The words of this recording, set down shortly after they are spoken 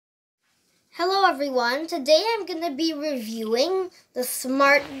Hello everyone, today I'm going to be reviewing the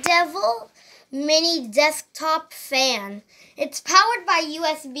SmartDevil mini desktop fan. It's powered by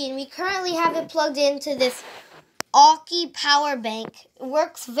USB and we currently have it plugged into this Aki power bank. It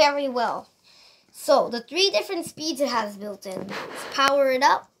works very well. So the 3 different speeds it has built in. Let's power it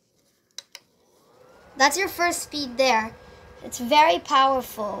up. That's your first speed there. It's very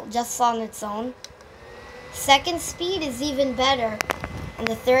powerful just on its own. Second speed is even better. And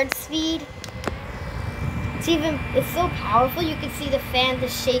the third speed, it's so powerful you can see the fan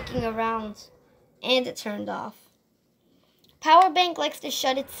just shaking around. And it turned off. Power bank likes to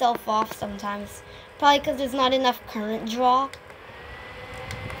shut itself off sometimes. Probably because there's not enough current draw.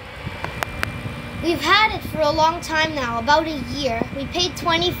 We've had it for a long time now, about a year. We paid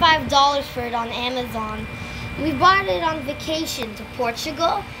 $25 for it on Amazon. We bought it on vacation to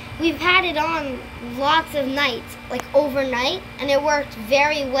Portugal. We've had it on lots of nights, like overnight, and it worked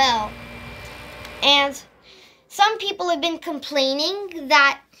very well. And some people have been complaining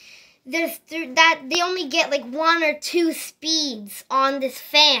that they only get like 1 or 2 speeds on this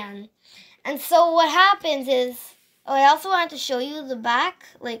fan. And so what happens is, I also wanted to show you the back.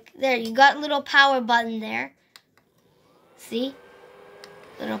 Like there, you got a little power button there. See?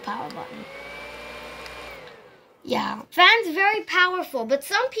 Little power button. Yeah, fan's very powerful, but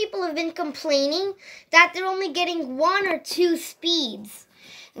some people have been complaining that they're only getting 1 or 2 speeds.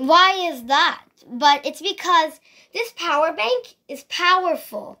 Why is that? But it's because this power bank is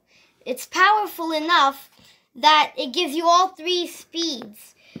powerful. It's powerful enough that it gives you all 3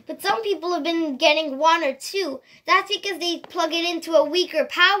 speeds. But some people have been getting 1 or 2. That's because they plug it into a weaker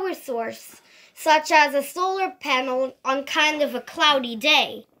power source, such as a solar panel on kind of a cloudy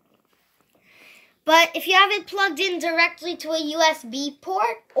day. But if you have it plugged in directly to a USB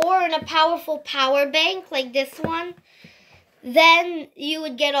port or in a powerful power bank like this one, then you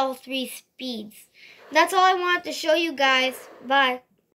would get all 3 speeds. That's all I wanted to show you guys. Bye.